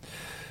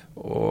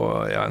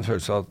 Og jeg har en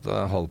følelse av at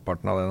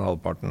halvparten av den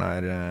halvparten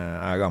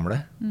gamle.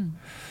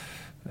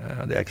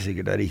 Det ikke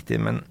sikkert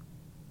riktig, men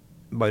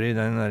bare i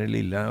den der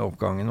lille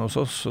oppgangen hos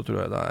oss så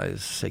tror jeg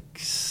det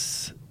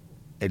 6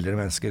 eldre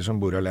mennesker som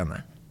bor alene.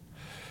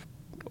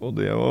 Og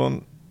det å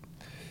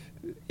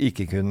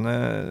ikke kunne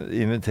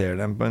invitere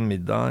dem på en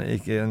middag,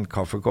 ikke en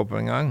kaffekopp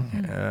engang,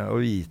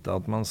 og vite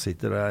at man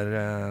sitter der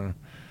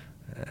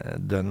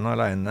dønn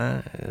alene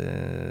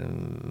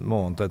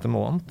måned etter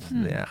måned,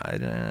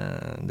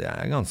 det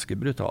ganske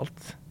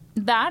brutalt.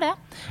 Det det.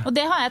 Og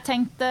det har jeg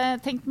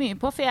tenkt mye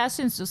på, for jeg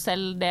synes jo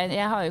selv det,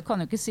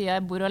 kan jo ikke si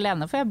jeg bor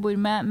alene, for jeg bor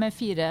med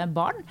 4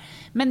 barn,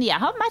 men jeg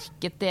har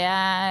merket det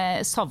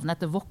savnet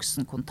etter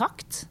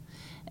voksenkontakt.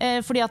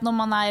 Fordi at når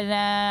man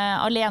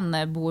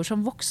aleneboer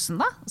som voksen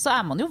da, så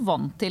man jo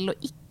vant til å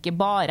ikke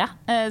bare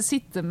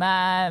sitte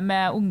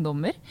med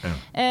ungdommer.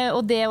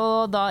 Og det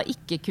å da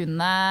ikke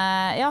kunne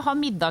ha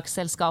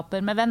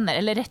middagsselskaper med venner,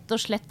 eller rett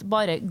og slett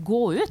bare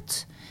gå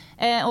ut,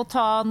 og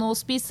ta noe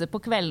spise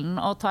på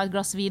kvelden, og ta et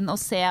glass vin og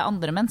se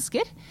andre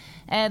mennesker,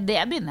 det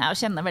begynner jeg å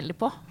kjenne veldig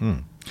på.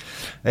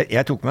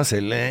 Jeg tok meg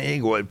selv i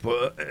går på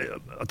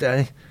at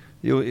jeg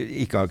jo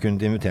ikke har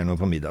kunnet invitere noen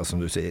på middag, som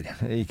du sier.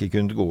 Ikke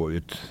kunnet gå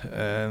ut.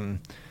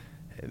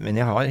 Men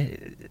jeg har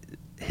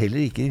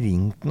heller ikke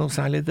ringt noe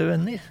særlig til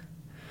venner.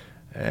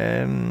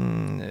 Jeg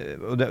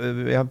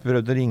har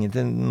prøvd å ringe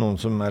til noen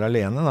som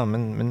alene, da,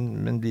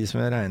 men de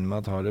som jeg regner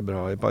med at har det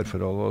bra i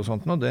parforhold og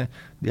sånt, de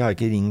har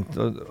ikke ringt,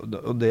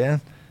 og det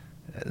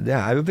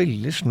jo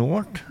veldig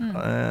snålt.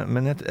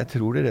 Men jeg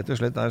tror det rett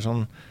og slett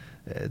sånn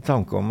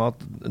tanke om at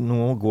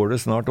nå går det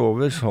snart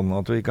over, sånn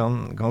at vi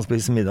kan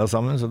spise middag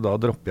sammen, så da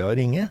dropper jeg å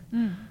ringe.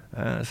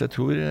 Så jeg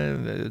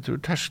tror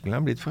terskelen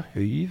har blitt for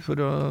høy for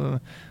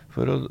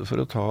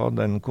å ta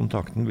den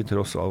kontakten vi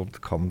tross alt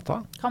kan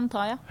ta. Kan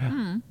ta, ja.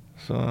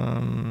 Så,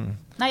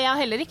 Nei, jeg har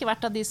heller ikke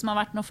vært av de som har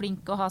vært noe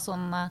flink å ha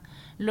sånn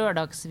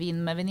lørdagsvin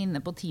med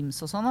venninne på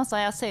Teams og sånn. Altså,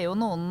 jeg ser jo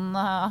noen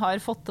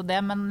har fått til det,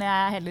 men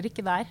jeg heller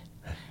ikke der.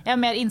 Jeg har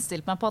mer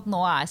innstilt meg på at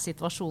nå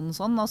situasjonen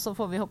sånn, og så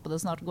får vi håpe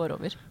det snart går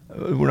over.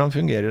 Hvordan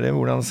fungerer det?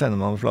 Hvordan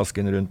sender man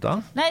flasken rundt da?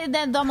 Nei,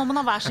 da må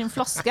man ha hver sin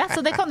flaske,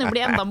 så det kan jo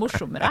bli enda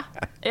morsommere.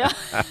 Ja.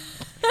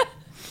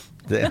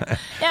 Jeg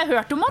har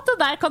hørt om at det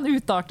der kan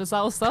utarte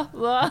seg også.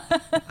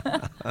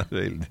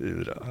 Veldig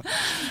bra.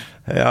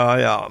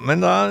 Ja,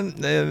 men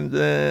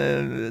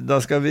da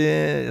skal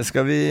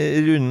vi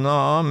runde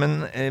av, men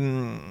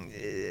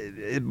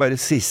bare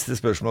siste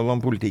spørsmål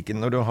om politikken.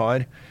 Når du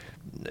har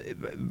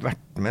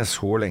vært med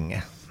så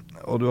lenge,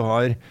 og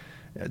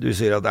du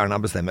sier at Erna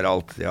bestemmer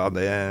alt. Ja,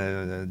 det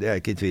jeg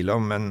ikke i tvil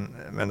om, men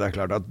det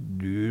klart at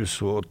du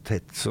så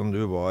tett som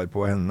du var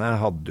på henne,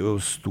 hadde jo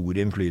stor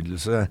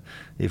innflytelse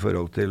i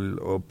forhold til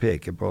å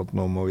peke på at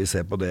nå må vi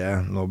se på det,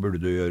 nå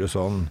burde du gjøre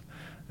sånn,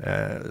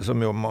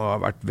 som jo må ha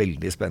vært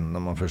veldig spennende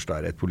når man først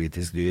et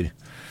politisk dyr.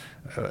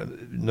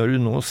 Når du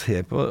nå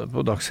ser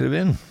på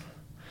Dagsrevyen,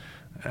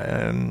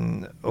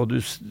 Og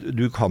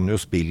du kan jo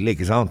spille,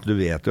 ikke sant? Du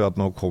vet jo at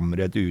nå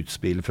kommer et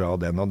utspill fra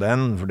den og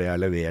den, for det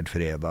levert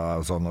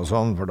fredag og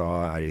sånn, for da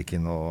det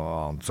ikke noe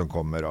annet som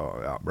kommer,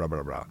 og ja, bla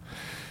bla bla.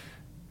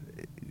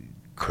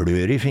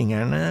 Klør i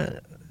fingrene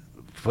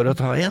for å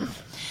ta igjen.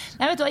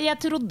 Jeg vet hva,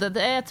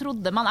 jeg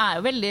trodde man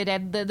jo veldig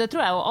redd, det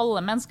tror jeg jo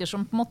alle mennesker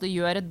som på en måte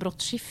gjør et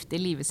brått skifte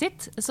i livet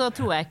sitt, så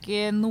tror jeg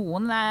ikke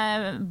noen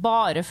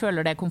bare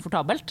føler det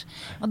komfortabelt.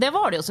 Og det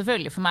var det jo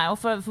selvfølgelig for meg,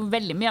 og for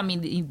veldig mye av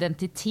min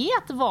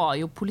identitet var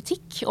jo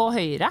politikk og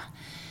Høyre.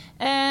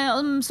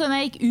 Så når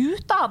jeg gikk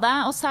ut av det,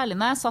 og særlig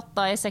når jeg satt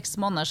da i 6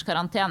 måneders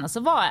karantene, så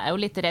var jeg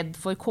jo litt redd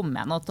for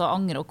kommer jeg nå til å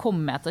angre, og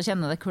kommer jeg til å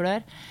kjenne det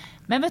klør.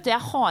 Men vet du,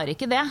 jeg har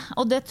ikke det,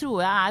 og det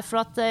tror jeg for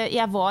at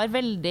jeg var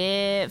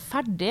veldig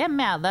ferdig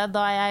med det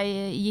da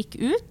jeg gikk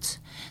ut.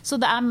 Så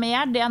det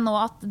mer det nå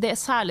at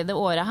særlig det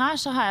året her,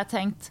 så har jeg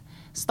tenkt,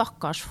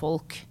 stakkars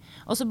folk.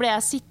 Og så ble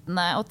jeg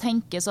sittende og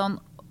tenke sånn,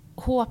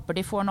 håper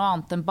de får noe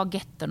annet enn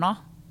bagetter nå.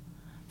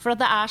 For at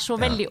det så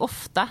veldig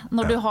ofte,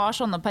 når du har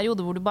sånne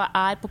perioder hvor du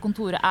bare på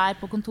kontoret.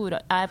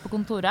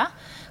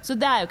 Så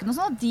det jo ikke noe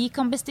sånn at de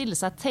kan bestille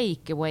seg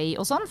takeaway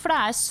og sånn, for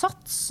det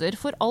satser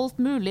for alt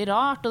mulig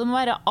rart, og det må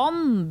være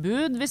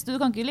anbud, hvis du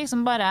kan ikke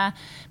liksom bare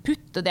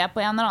putte det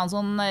på en eller annen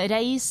sånn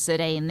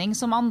reiseregning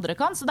som andre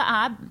kan. Så det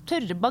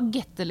tørre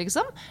bagetter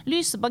liksom,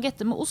 lyse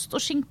bagetter med ost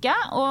og skinke,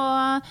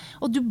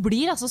 og du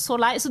blir altså så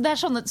lei. Så det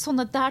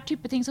sånne det her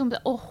type ting som,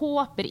 og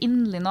håper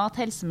inderlig nå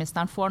at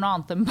helseministeren får noe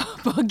annet enn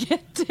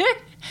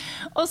bagetter.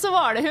 Og så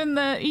var det hun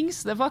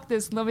yngste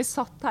faktisk når vi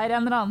satt her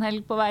en eller annen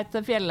helg på vei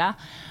til fjellet,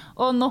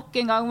 og nok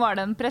en gang var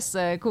det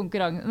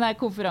en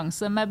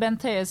konferanse med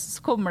Bent Høie, så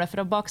kommer det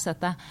fra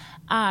baksetet,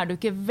 du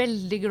ikke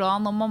veldig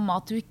glad når mamma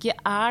at du ikke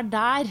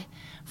der?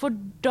 For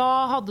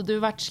da hadde du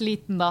vært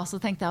sliten da,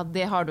 så tenkte jeg at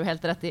det har du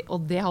helt rett i,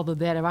 og det hadde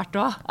dere vært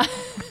da.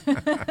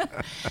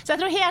 Så jeg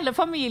tror hele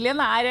familien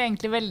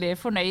egentlig veldig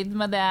fornøyd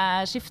med det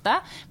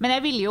skiftet, men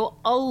jeg ville jo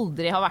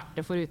aldri ha vært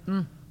det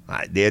foruten.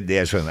 Nei,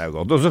 det skjønner jeg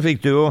godt. Og så fikk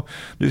du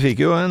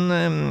fikk jo en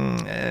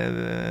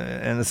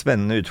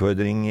spennende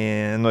utfordring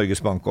i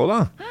Norges Bank også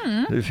da.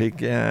 Du fikk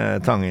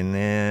tangen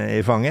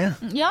i fanget.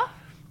 Ja.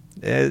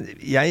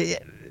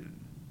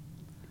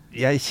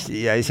 Jeg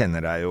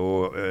kjenner deg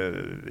jo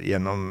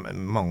gjennom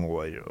mange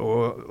år,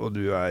 og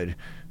du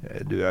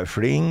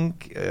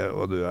flink,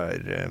 og du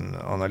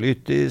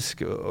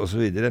analytisk, og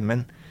så videre,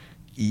 men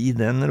i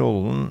den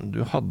rollen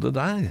du hadde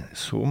der,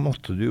 så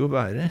måtte du jo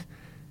være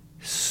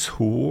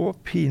så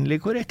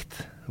pinlig korrekt.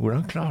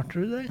 Hvordan klarte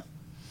du det?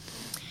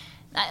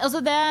 Nei, altså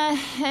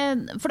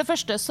for det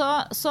første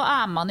så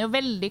man jo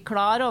veldig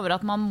klar over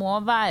at man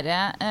må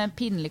være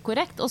pinlig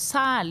korrekt, og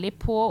særlig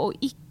på å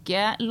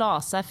ikke la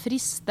seg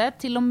friste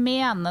til å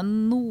mene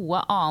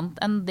noe annet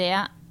enn det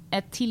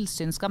et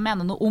tilsyn skal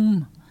mene noe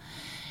om.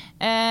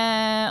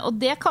 Og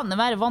det kan jo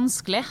være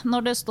vanskelig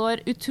når det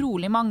står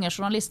utrolig mange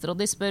journalister og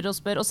de spør,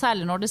 og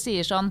særlig når det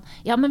sier sånn,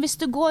 ja, men hvis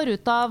du går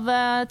ut av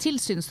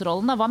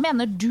tilsynsrollen, hva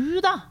mener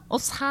du da? Og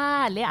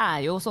særlig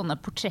jo sånne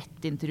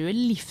portrettintervjuer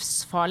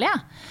livsfarlige,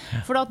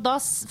 for da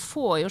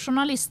får jo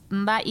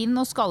journalisten deg inn,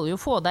 og skal jo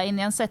få deg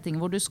inn i en setting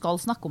hvor du skal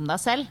snakke om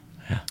deg selv.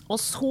 Og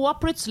så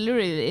plutselig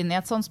er du inn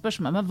i et sånt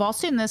spørsmål, men hva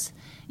synes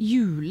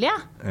Julie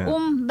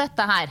om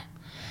dette her?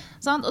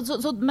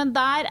 Men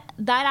der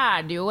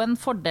det jo en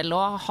fordel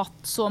å ha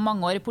hatt så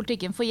mange år i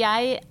politikken, for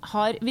jeg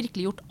har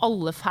virkelig gjort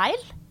alle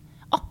feil.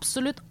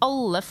 Absolutt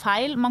alle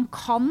feil man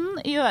kan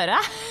gjøre,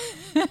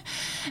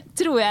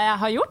 tror jeg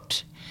har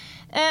gjort.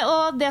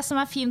 Og det som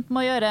fint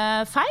med å gjøre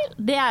feil,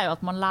 det jo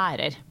at man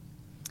lærer.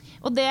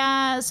 Og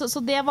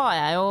så det var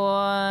jeg jo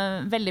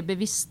veldig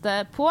bevisst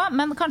på,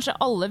 men kanskje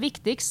aller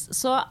viktigst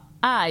så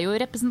jo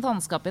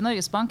representantskapet i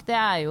Norges Bank,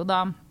 det jo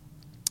da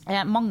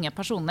mange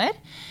personer,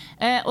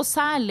 og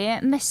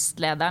særlig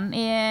nestlederen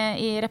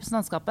i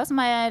representantskapet, som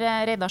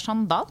Reidar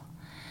Sandal,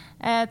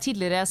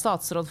 tidligere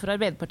statsråd for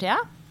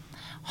Arbeiderpartiet.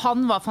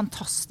 Han var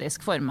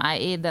fantastisk for meg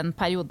i den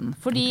perioden,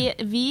 fordi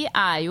vi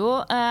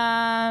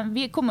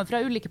vi kommer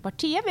fra ulike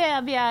partier,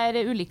 vi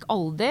ulik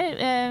alder,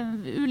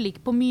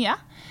 ulik på mye.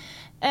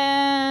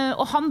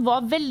 Og han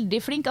var veldig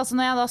flink, altså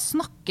når jeg da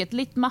snakket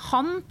litt med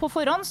han på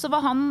forhånd, så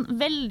var han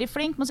veldig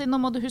flink med å si, nå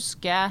må du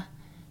huske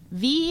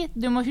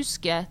du må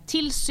huske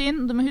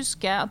tilsyn, du må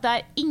huske at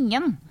det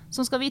ingen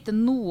som skal vite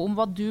noe om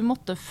hva du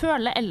måtte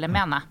føle eller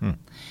mene.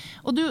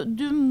 Og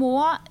du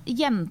må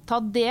gjenta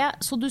det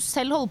så du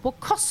selv holder på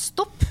å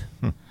kaste opp,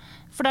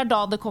 for det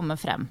da det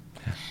kommer frem.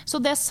 Så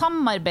det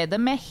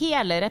samarbeidet med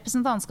hele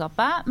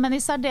representantskapet, men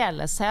i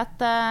særdeleshet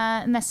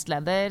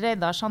nestleder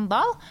Reidar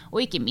Sandal,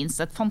 og ikke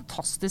minst et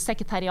fantastisk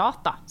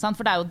sekretariat da,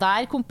 for det jo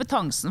der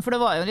kompetansen, for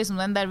det var jo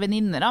liksom den der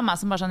venninner av meg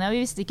som bare sånn, ja,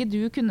 vi visste ikke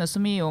du kunne så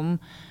mye om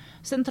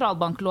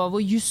sentralbanklov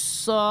og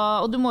juss,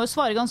 og du må jo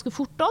svare ganske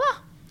fort også da.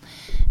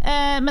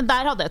 Men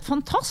der hadde jeg et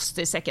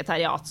fantastisk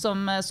sekretariat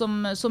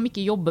som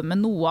ikke jobber med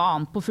noe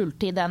annet på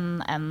fulltid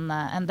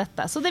enn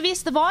dette. Så det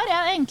var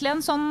egentlig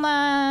en sånn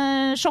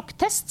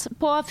sjokktest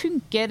på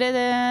funker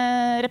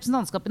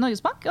representantskap i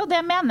Norges Bank, og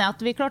det mener jeg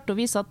at vi klarte å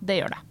vise at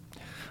det gjør det.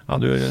 Ja,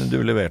 du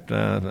leverte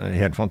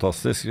helt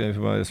fantastisk. Jeg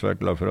var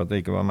svært glad for at det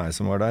ikke var meg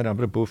som var der.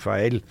 Apropos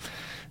feil.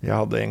 Jeg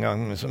hadde en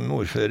gang som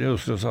ordfører i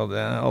Oslo, så hadde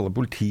jeg alle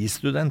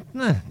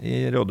politistudentene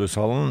i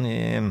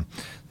rådhushallen.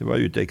 De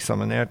var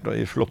uteksaminert og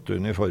i flotte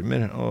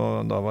uniformer,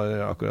 og da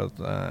var akkurat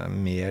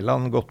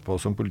Mæland gått på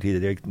som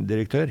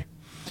politidirektør.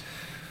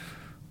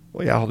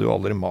 Og jeg hadde jo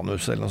aldri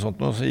manus eller noe sånt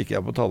nå, så gikk jeg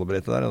på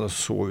talebrettet der, og da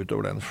så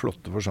utover den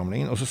flotte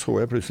forsamlingen, og så så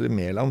jeg plutselig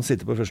Mæland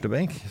sitte på første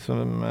benk,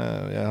 som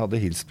jeg hadde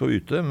hilst på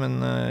ute,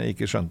 men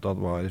ikke skjønte at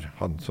det var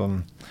han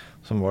som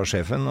var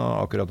sjefen,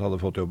 og akkurat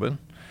hadde fått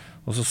jobben.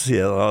 Og så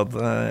sier jeg da at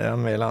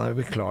Mæland, jeg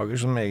beklager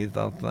så meget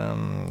at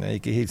jeg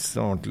ikke hilste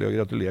ordentlig og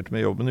gratulerte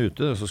med jobben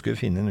ute, og så skulle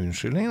jeg finne en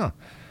unnskyldning da.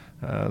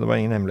 Det var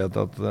ingen hemmelighet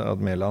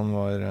at Mæland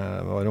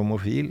var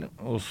homofil,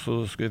 og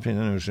så skulle jeg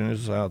finne en unnskyldning,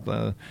 så sa jeg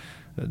at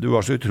du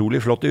var så utrolig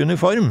flott i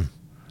uniform.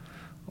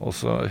 Og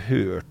så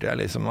hørte jeg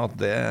liksom at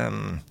det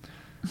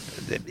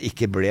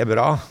ikke ble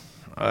bra.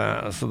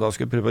 Så da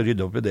skulle jeg prøve å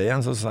rydde opp i det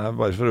igjen, så sa jeg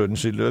bare for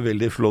ordens skyld, du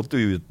veldig flott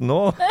uten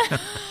nå.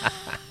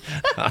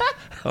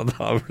 Og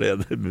da ble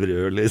det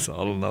brøl i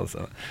salen,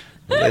 altså.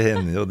 Det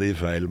hender jo de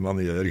feil man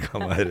gjør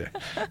kan være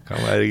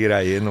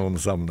greie i noen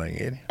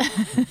sammenhenger.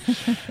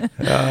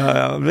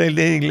 Ja,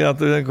 veldig hyggelig at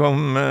du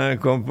kom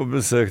på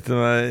besøk til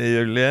meg,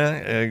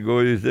 Julie. Gå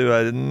ut i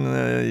verden,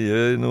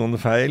 gjør noen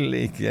feil,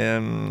 ikke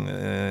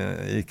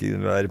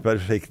vær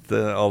perfekt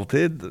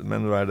alltid,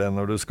 men vær det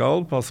når du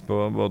skal. Pass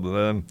på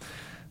både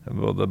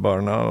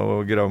barna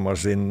og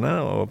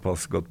gravemaskinene, og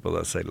pass godt på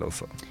deg selv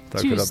også.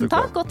 Tusen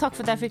takk, og takk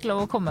for at jeg fikk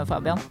lov å komme,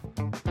 Fabian.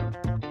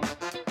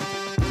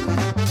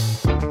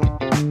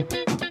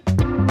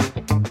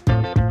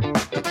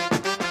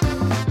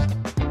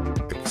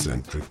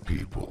 Eccentric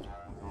people.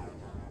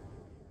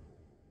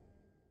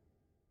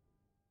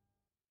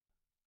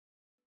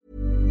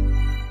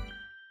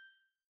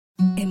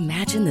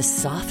 Imagine the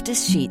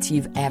softest sheets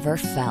you've ever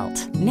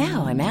felt.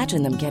 Now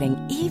imagine them getting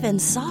even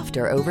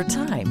softer over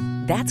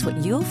time. That's what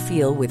you'll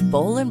feel with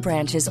Boll &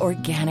 Branch's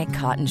organic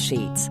cotton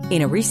sheets.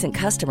 In a recent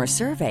customer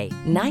survey,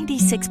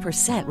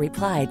 96%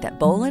 replied that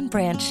Boll &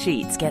 Branch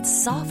sheets get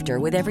softer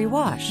with every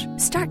wash.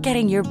 Start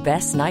getting your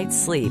best night's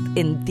sleep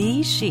in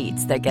these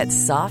sheets that get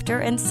softer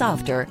and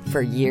softer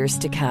for years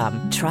to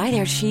come. Try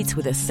their sheets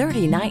with a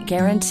 30-night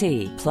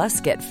guarantee. Plus,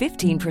 get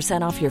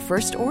 15% off your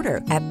first order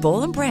at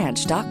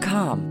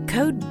BollandBranch.com.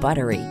 Code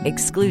BUTTERY.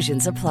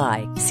 Exclusions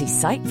apply. See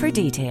site for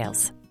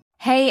details.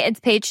 Hey, it's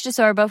Paige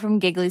DeSorbo from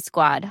Giggly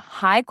Squad.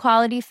 High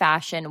quality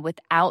fashion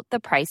without the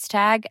price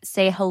tag.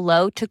 Say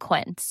hello to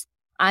Quince.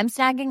 I'm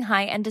snagging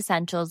high-end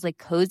essentials like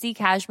cozy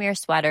cashmere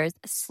sweaters,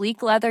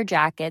 sleek leather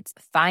jackets,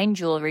 fine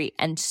jewelry,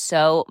 and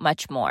so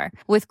much more.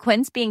 With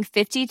Quince being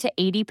 50 to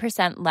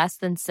 80% less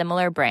than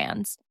similar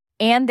brands.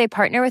 And they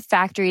partner with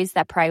factories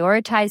that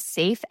prioritize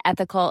safe,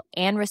 ethical,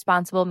 and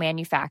responsible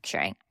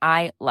manufacturing.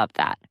 I love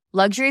that.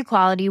 Luxury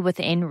quality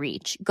within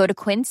reach. Go to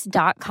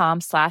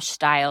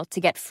quince.com/style to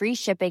get free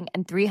shipping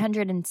and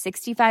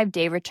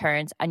 365-day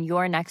returns on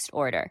your next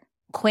order.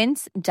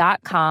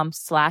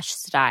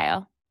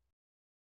 Quince.com/style.